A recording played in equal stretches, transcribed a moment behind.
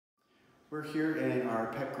We're here in our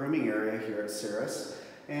pet grooming area here at Cirrus,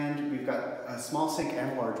 and we've got a small sink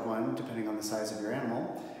and a large one, depending on the size of your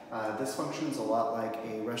animal. This functions a lot like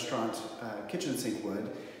a restaurant kitchen sink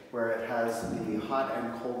would, where it has the hot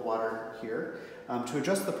and cold water here. To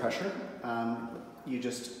adjust the pressure, you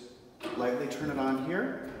just lightly turn it on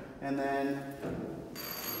here, and then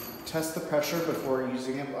test the pressure before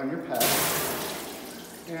using it on your pet,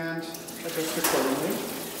 and adjust accordingly.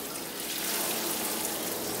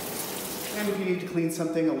 And if you need to clean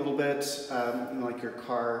something a little bit, like your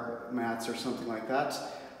car mats or something like that,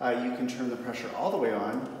 you can turn the pressure all the way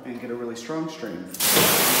on and get a really strong stream.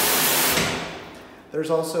 There's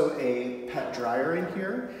also a pet dryer in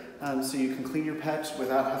here, so you can clean your pet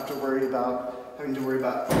without having to worry about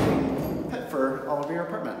putting pet fur all over your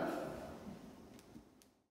apartment.